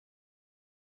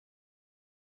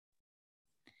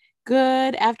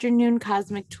Good afternoon,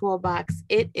 Cosmic Toolbox.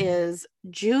 It is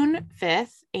June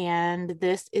 5th, and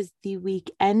this is the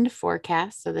weekend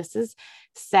forecast. So, this is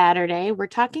Saturday. We're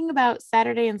talking about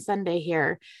Saturday and Sunday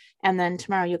here. And then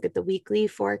tomorrow you'll get the weekly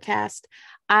forecast.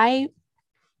 I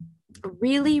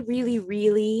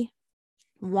really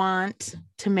want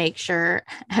to make sure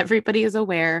everybody is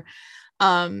aware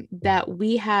that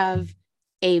we have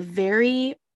a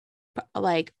very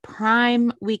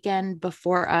prime weekend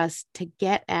before us to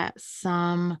get at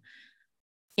some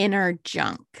inner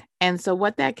junk. And so,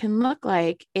 what that can look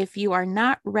like if you are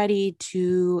not ready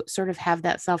to sort of have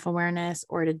that self awareness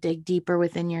or to dig deeper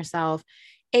within yourself,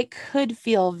 it could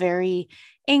feel very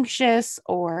anxious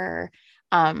or,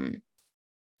 um,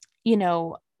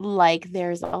 like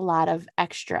there's a lot of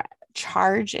extra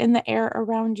charge in the air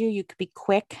around you. You could be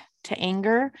quick to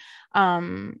anger.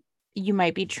 Um, you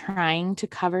might be trying to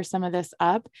cover some of this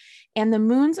up. And the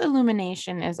moon's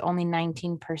illumination is only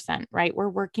 19%, right? We're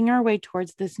working our way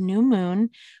towards this new moon,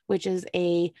 which is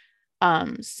a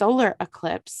solar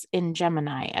eclipse in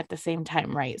Gemini at the same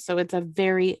time, right? So it's a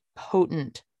very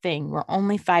potent thing. We're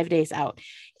only 5 days out.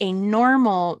 A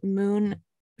normal moon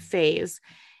phase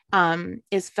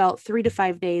is felt 3 to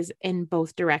 5 days in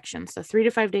both directions. So 3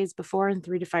 to 5 days before and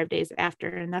 3 to 5 days after.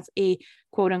 And that's a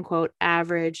quote unquote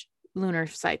average lunar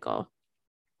cycle.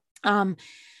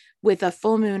 With a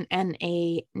full moon and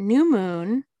a new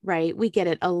moon, right, we get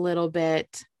it a little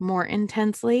bit more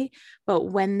intensely. But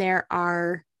when there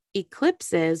are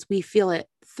eclipses, we feel it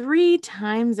 3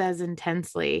 times as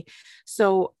intensely.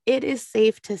 So it is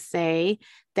safe to say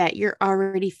that you're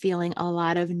already feeling a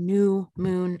lot of new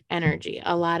moon energy,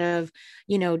 a lot of,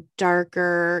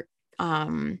 darker,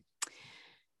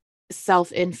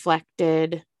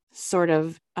 self-inflected sort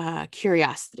of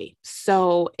curiosity.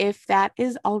 So if that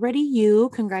is already you,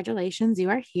 congratulations, you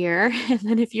are here. And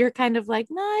then if you're kind of like,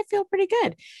 no, I feel pretty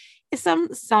good. Some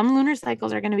lunar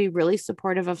cycles are going to be really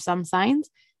supportive of some signs.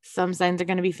 Some signs are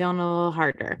going to be feeling a little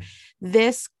harder.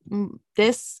 This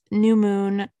new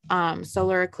moon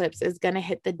solar eclipse is going to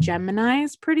hit the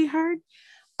Geminis pretty hard.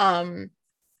 And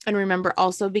remember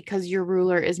also, because your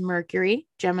ruler is Mercury,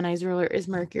 Gemini's ruler is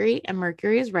Mercury, and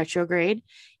Mercury is retrograde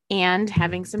and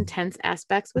having some tense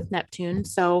aspects with Neptune.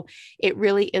 So it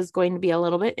really is going to be a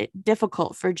little bit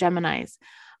difficult for Geminis.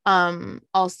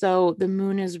 Also, the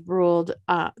moon is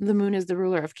the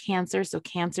ruler of Cancer. So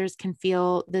Cancers can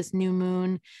feel this new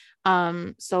moon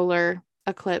solar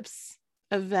eclipse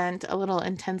event a little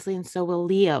intensely, and so will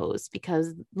Leos,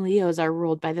 because Leos are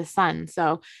ruled by the sun.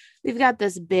 So we've got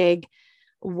this big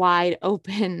wide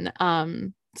open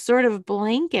sort of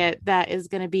blanket that is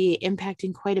going to be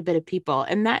impacting quite a bit of people.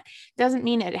 And that doesn't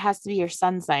mean it has to be your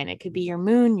sun sign. It could be your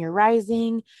moon, your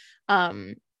rising.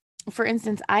 For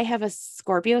instance, I have a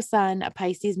Scorpio sun, a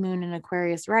Pisces moon, and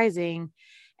Aquarius rising.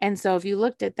 And so if you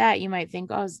looked at that, you might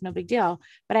think, oh, it's no big deal.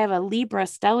 But I have a Libra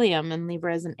stellium, and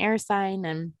Libra is an air sign,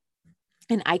 and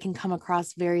I can come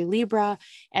across very Libra.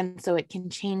 And so it can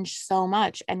change so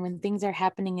much. And when things are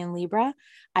happening in Libra,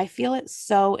 I feel it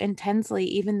so intensely,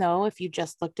 even though if you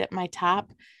just looked at my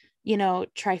top,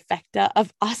 trifecta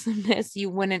of awesomeness, you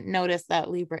wouldn't notice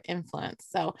that Libra influence.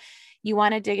 So you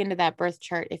want to dig into that birth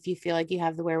chart if you feel like you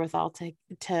have the wherewithal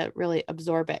to really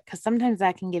absorb it, because sometimes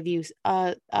that can give you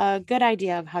a good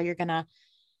idea of how you're going to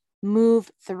move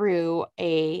through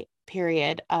a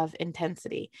period of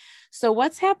intensity. So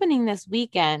what's happening this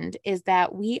weekend is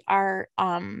that we are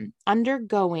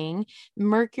undergoing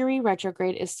Mercury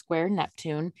retrograde is square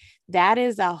Neptune. That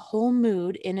is a whole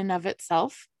mood in and of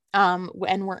itself. And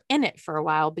we're in it for a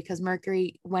while because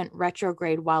Mercury went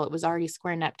retrograde while it was already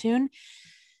square Neptune.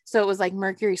 So it was like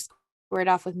Mercury squared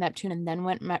off with Neptune and then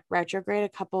went retrograde a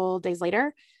couple days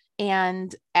later,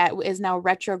 and is now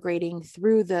retrograding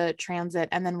through the transit,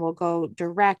 and then will go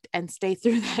direct and stay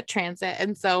through that transit.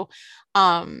 And so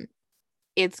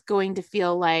it's going to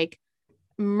feel like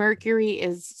Mercury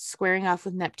is squaring off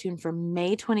with Neptune from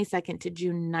May 22nd to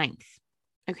June 9th.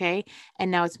 Okay. And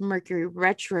now it's Mercury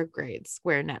retrograde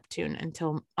square Neptune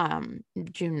until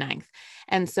June 9th.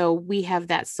 And so we have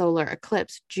that solar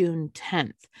eclipse June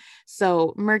 10th.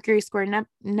 So Mercury square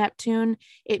Neptune,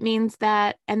 it means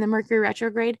that, and the Mercury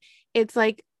retrograde, it's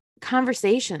like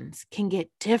conversations can get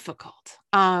difficult.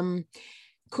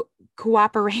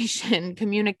 Cooperation,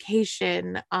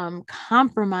 communication,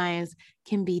 compromise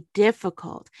can be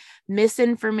difficult.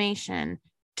 Misinformation,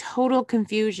 total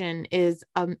confusion is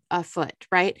afoot,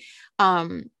 right?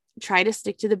 Try to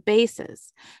stick to the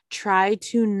bases. Try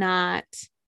to not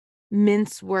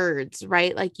mince words,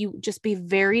 right? Like, you just be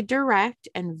very direct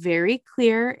and very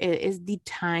clear. It is the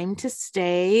time to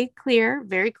stay clear,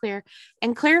 very clear,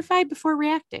 and clarify before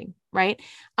reacting, right?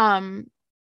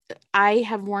 I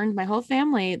have warned my whole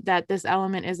family that this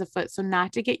element is afoot. So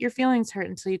not to get your feelings hurt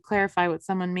until you clarify what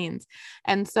someone means.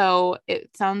 And so it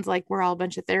sounds like we're all a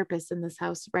bunch of therapists in this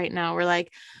house right now. We're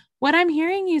like, what I'm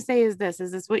hearing you say is this.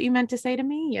 Is this what you meant to say to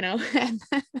me? You know,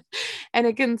 and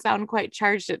it can sound quite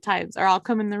charged at times. Or I'll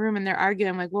come in the room and they're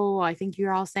arguing. I'm like, whoa, I think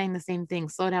you're all saying the same thing.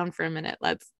 Slow down for a minute.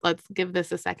 Let's give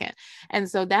this a second. And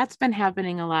so that's been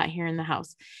happening a lot here in the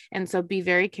house. And so be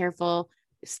very careful,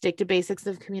 stick to basics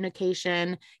of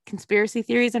communication. Conspiracy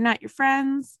theories are not your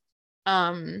friends.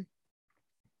 Um,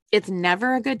 it's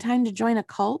never a good time to join a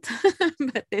cult,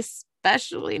 but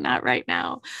especially not right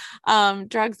now.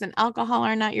 Drugs and alcohol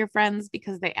are not your friends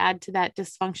because they add to that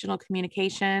dysfunctional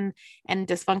communication and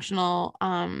dysfunctional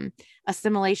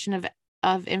assimilation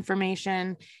of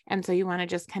information. And so you want to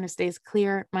just kind of stay as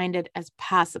clear-minded as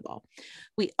possible.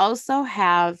 We also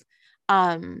have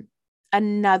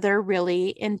another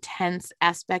really intense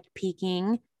aspect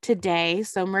peaking today.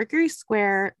 So Mercury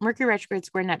retrograde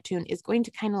square Neptune is going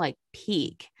to kind of like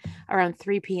peak around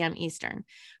 3 p.m. Eastern.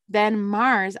 Then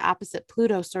Mars opposite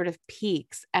Pluto sort of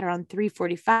peaks at around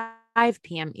 3:45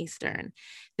 p.m. Eastern.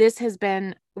 This has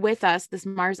been with us, this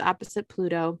Mars opposite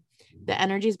Pluto. The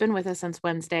energy's been with us since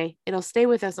Wednesday. It'll stay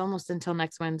with us almost until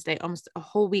next Wednesday, almost a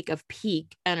whole week of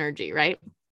peak energy, right?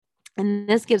 And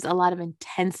this gives a lot of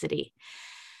intensity,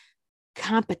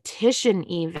 competition,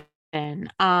 even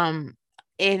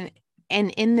in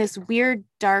in this weird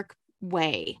dark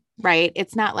way, right?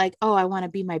 It's not like, oh, I want to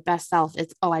be my best self.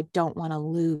 It's, oh, I don't want to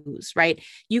lose, right?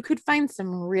 You could find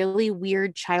some really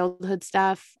weird childhood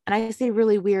stuff, and I say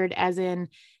really weird as in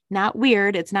not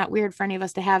weird. It's not weird for any of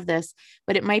us to have this,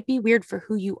 but it might be weird for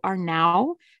who you are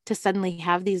now to suddenly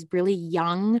have these really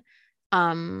young,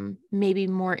 maybe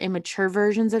more immature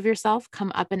versions of yourself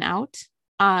come up and out.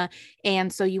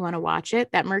 And so you want to watch it.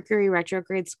 That Mercury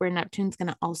retrograde square Neptune is going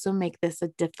to also make this a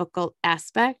difficult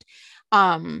aspect.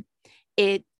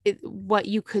 What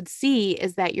you could see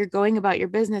is that you're going about your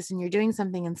business and you're doing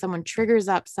something and someone triggers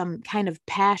up some kind of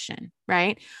passion,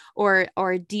 right? Or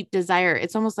a deep desire.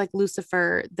 It's almost like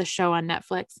Lucifer, the show on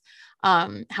Netflix,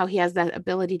 how he has that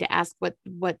ability to ask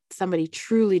what somebody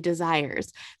truly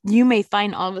desires. You may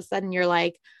find all of a sudden you're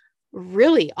like,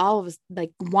 really all of us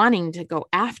like wanting to go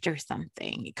after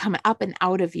something come up and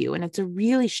out of you. And it's a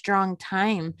really strong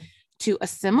time to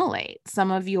assimilate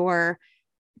some of your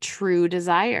true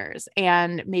desires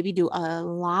and maybe do a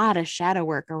lot of shadow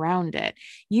work around it.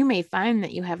 You may find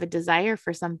that you have a desire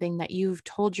for something that you've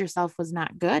told yourself was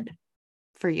not good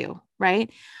for you,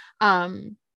 right?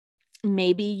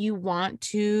 Maybe you want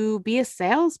to be a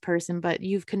salesperson, but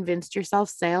you've convinced yourself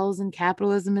sales and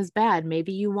capitalism is bad.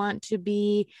 Maybe you want to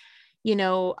be,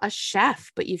 a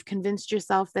chef, but you've convinced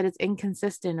yourself that it's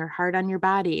inconsistent or hard on your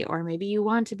body. Or maybe you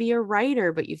want to be a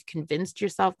writer, but you've convinced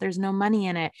yourself there's no money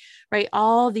in it, right?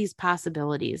 All these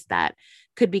possibilities that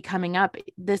could be coming up.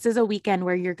 This is a weekend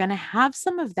where you're going to have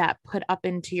some of that put up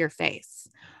into your face,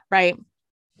 right?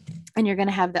 And you're going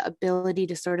to have the ability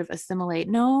to sort of assimilate,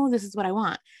 no, this is what I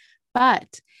want.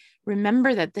 But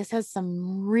remember that this has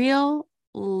some real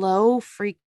low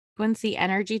frequency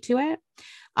energy to it.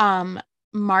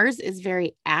 Mars is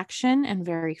very action and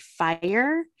very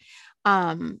fire,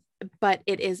 but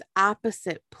it is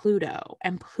opposite Pluto.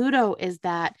 And Pluto is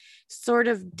that sort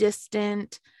of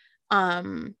distant,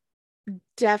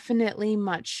 definitely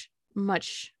much,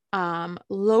 much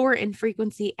lower in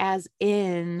frequency, as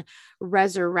in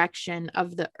resurrection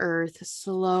of the earth,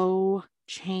 slow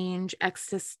change,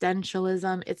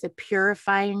 existentialism. It's a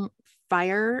purifying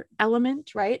fire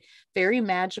element, right? Very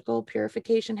magical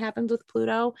purification happens with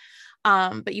Pluto.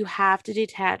 But you have to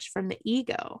detach from the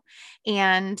ego.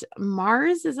 And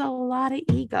Mars is a lot of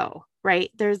ego,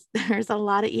 right? There's a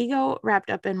lot of ego wrapped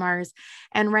up in Mars.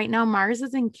 And right now Mars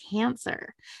is in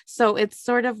Cancer. So it's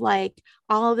sort of like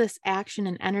all this action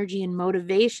and energy and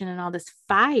motivation and all this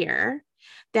fire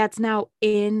that's now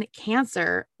in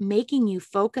Cancer, making you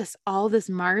focus all this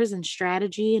Mars and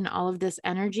strategy and all of this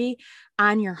energy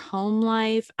on your home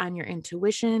life, on your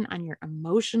intuition, on your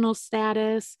emotional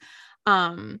status.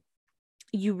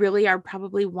 You really are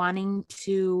probably wanting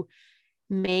to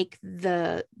make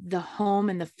the home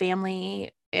and the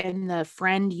family and the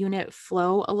friend unit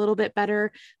flow a little bit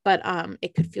better, but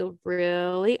it could feel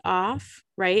really off,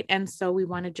 right? And so we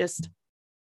want to just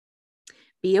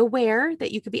be aware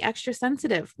that you could be extra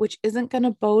sensitive, which isn't going to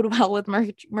bode well with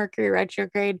Mercury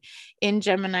retrograde in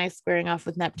Gemini squaring off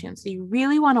with Neptune. So you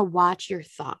really want to watch your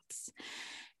thoughts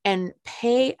and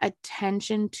pay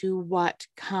attention to what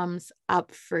comes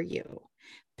up for you.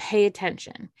 pay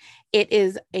attention. It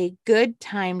is a good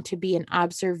time to be in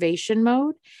observation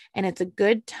mode, and it's a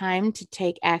good time to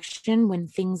take action when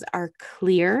things are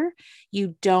clear.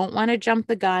 You don't want to jump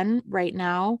the gun right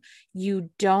now.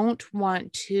 You don't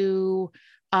want to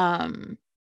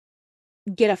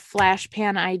get a flash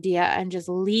pan idea and just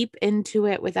leap into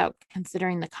it without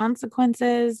considering the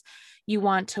consequences. You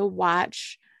want to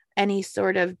watch any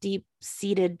sort of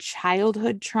deep-seated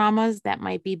childhood traumas that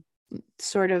might be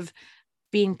sort of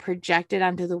being projected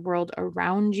onto the world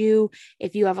around you.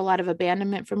 If you have a lot of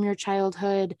abandonment from your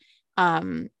childhood,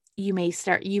 you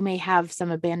may have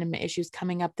some abandonment issues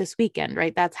coming up this weekend,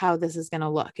 right? That's how this is going to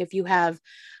look. If you have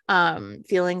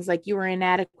feelings like you were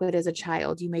inadequate as a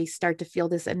child, you may start to feel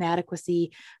this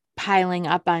inadequacy piling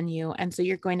up on you. And so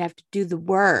you're going to have to do the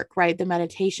work, right? The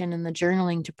meditation and the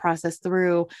journaling to process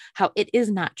through how it is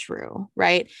not true,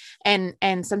 right? And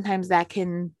sometimes that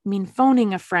can mean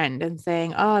phoning a friend and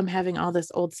saying, oh, I'm having all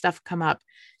this old stuff come up.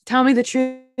 Tell me the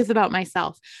truth about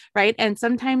myself, right? And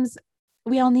sometimes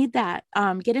we all need that.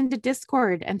 Get into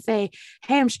Discord and say,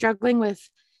 hey, I'm struggling with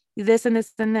this and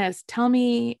this and this. Tell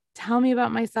me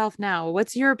about myself now.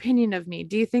 What's your opinion of me?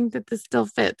 Do you think that this still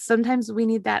fits? Sometimes we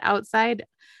need that outside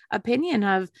opinion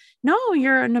of, no,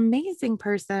 you're an amazing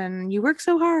person. You work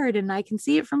so hard and I can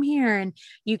see it from here. And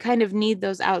you kind of need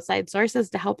those outside sources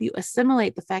to help you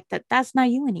assimilate the fact that that's not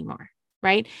you anymore.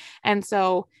 Right. And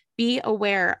so be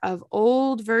aware of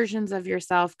old versions of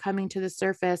yourself coming to the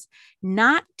surface,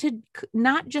 not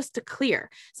just to clear.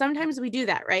 Sometimes we do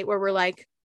that, right? Where we're like,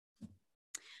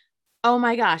 oh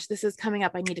my gosh, this is coming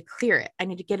up. I need to clear it. I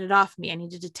need to get it off me. I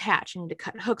need to detach. I need to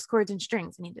cut hooks, cords, and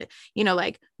strings. I need to,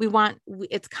 like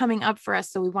it's coming up for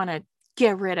us. So we want to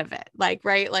get rid of it. Like,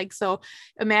 right. Like, so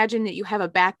imagine that you have a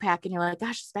backpack and you're like,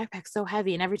 gosh, this backpack's so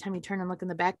heavy. And every time you turn and look in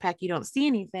the backpack, you don't see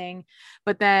anything,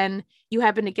 but then you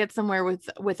happen to get somewhere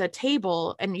with a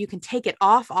table and you can take it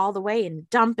off all the way and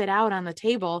dump it out on the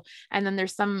table. And then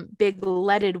there's some big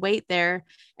leaded weight there.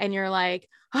 And you're like,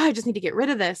 oh, I just need to get rid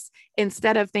of this,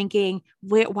 instead of thinking,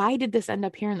 why did this end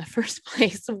up here in the first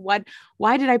place?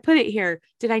 Why did I put it here?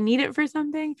 Did I need it for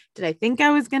something? Did I think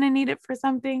I was going to need it for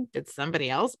something? Did somebody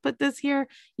else put this here?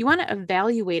 You want to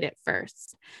evaluate it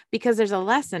first because there's a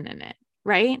lesson in it,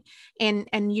 right?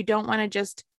 And you don't want to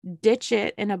just ditch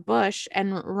it in a bush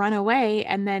and run away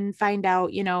and then find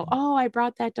out, oh, I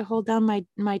brought that to hold down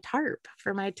my tarp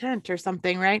for my tent or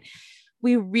something, right?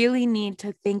 We really need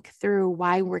to think through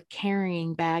why we're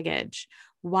carrying baggage.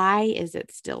 Why is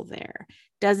it still there?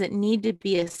 Does it need to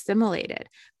be assimilated?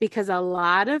 Because a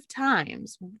lot of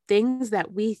times, things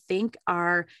that we think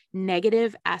are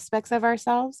negative aspects of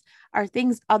ourselves are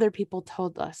things other people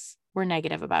told us were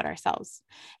negative about ourselves.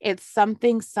 It's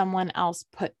something someone else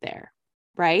put there.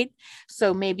 Right?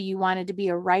 So maybe you wanted to be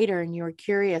a writer and you were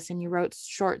curious and you wrote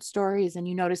short stories and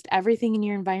you noticed everything in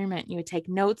your environment. You would take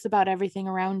notes about everything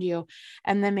around you.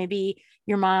 And then maybe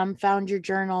your mom found your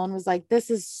journal and was like,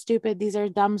 this is stupid. These are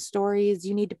dumb stories.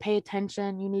 You need to pay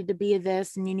attention. You need to be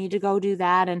this and you need to go do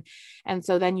that. And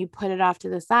so then you put it off to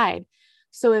the side.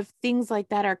 So if things like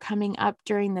that are coming up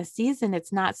during the season,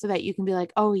 it's not so that you can be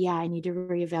like, oh yeah, I need to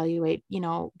reevaluate,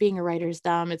 being a writer is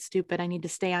dumb. It's stupid. I need to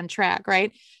stay on track.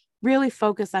 Right? Really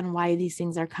focus on why these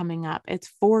things are coming up. It's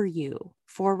for you,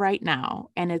 for right now,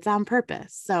 and it's on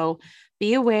purpose. So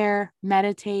be aware,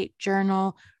 meditate,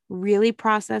 journal, really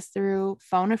process through,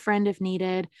 phone a friend if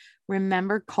needed.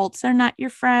 Remember, cults are not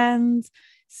your friends.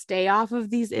 Stay off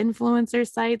of these influencer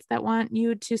sites that want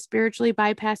you to spiritually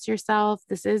bypass yourself.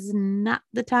 This is not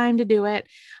the time to do it.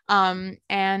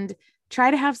 And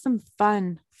try to have some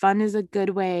fun. Fun is a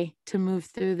good way to move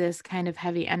through this kind of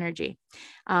heavy energy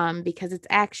because it's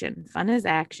action. Fun is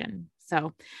action.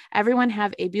 So everyone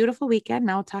have a beautiful weekend.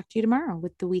 And I'll talk to you tomorrow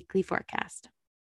with the weekly forecast.